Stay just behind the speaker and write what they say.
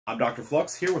I'm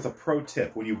DrFlux here with a pro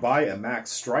tip. When you buy a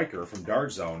Max Stryker from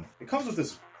DartZone, it comes with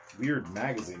this weird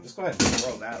magazine. Just go ahead and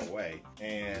throw that away.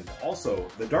 And also,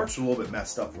 the darts are a little bit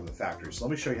messed up from the factory, so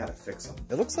let me show you how to fix them.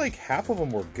 It looks like half of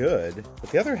them were good, but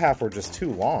the other half were just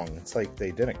too long. It's like they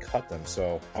didn't cut them,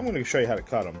 so I'm going to show you how to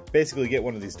cut them. Basically, get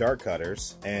one of these dart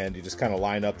cutters, and you just kind of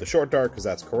line up the short dart, because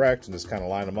that's correct, and just kind of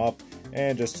line them up,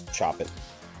 and just chop it.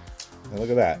 And look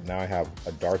at that. Now I have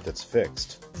a dart that's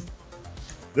fixed.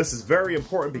 This is very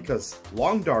important because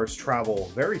long darts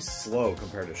travel very slow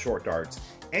compared to short darts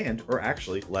and are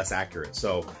actually less accurate.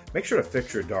 So make sure to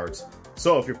fix your darts.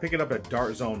 So if you're picking up a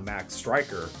DartZone Max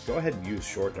Stryker, go ahead and use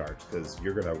short darts because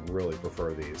you're gonna really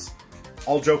prefer these.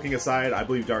 All joking aside, I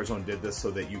believe DartZone did this so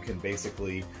that you can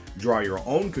basically draw your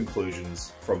own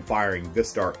conclusions from firing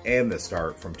this dart and this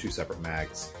dart from two separate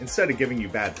mags. Instead of giving you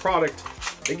bad product,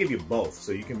 they give you both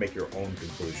so you can make your own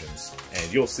conclusions.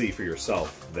 And you'll see for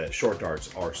yourself that short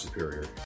darts are superior.